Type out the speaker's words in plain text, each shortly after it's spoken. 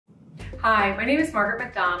Hi, my name is Margaret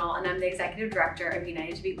McDonald and I'm the Executive Director of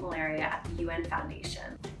United to Beat Malaria at the UN Foundation.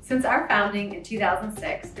 Since our founding in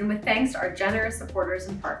 2006, and with thanks to our generous supporters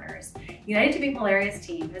and partners, United to Beat Malaria's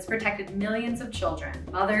team has protected millions of children,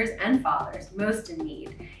 mothers and fathers most in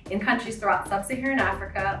need, in countries throughout Sub-Saharan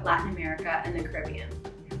Africa, Latin America, and the Caribbean.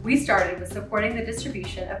 We started with supporting the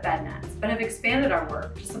distribution of bed nets, but have expanded our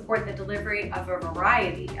work to support the delivery of a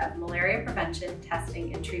variety of malaria prevention,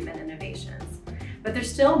 testing, and treatment innovations. But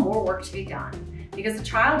there's still more work to be done because a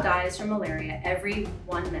child dies from malaria every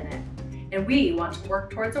 1 minute. And we want to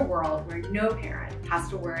work towards a world where no parent has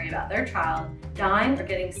to worry about their child dying or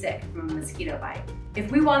getting sick from a mosquito bite.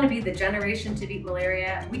 If we want to be the generation to beat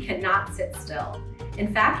malaria, we cannot sit still.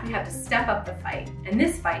 In fact, we have to step up the fight, and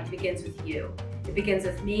this fight begins with you. It begins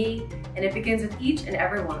with me, and it begins with each and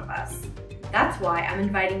every one of us. That's why I'm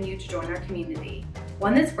inviting you to join our community,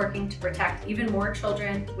 one that's working to protect even more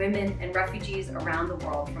children, women, and refugees around the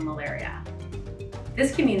world from malaria.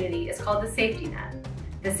 This community is called the Safety Net.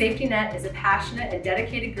 The Safety Net is a passionate and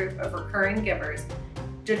dedicated group of recurring givers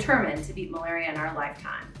determined to beat malaria in our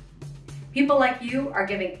lifetime. People like you are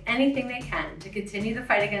giving anything they can to continue the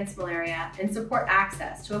fight against malaria and support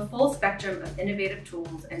access to a full spectrum of innovative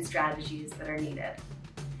tools and strategies that are needed.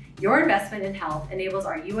 Your investment in health enables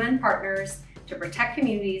our UN partners to protect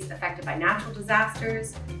communities affected by natural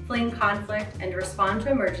disasters, fleeing conflict, and to respond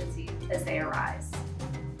to emergencies as they arise.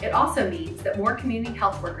 It also means that more community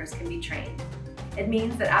health workers can be trained. It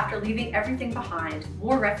means that after leaving everything behind,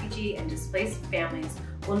 more refugee and displaced families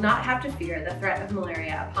will not have to fear the threat of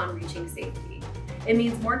malaria upon reaching safety. It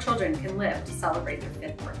means more children can live to celebrate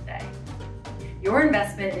their 5th birthday. Your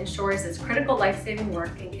investment ensures this critical life-saving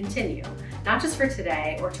work can continue, not just for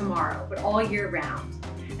today or tomorrow, but all year round.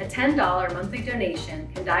 A $10 monthly donation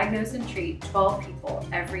can diagnose and treat 12 people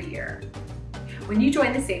every year. When you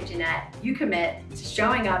join the Safety Net, you commit to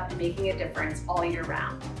showing up and making a difference all year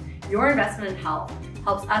round. Your investment in health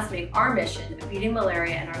helps us make our mission of beating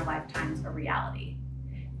malaria in our lifetimes a reality.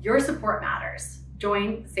 Your support matters.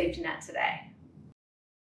 Join Safety Net today.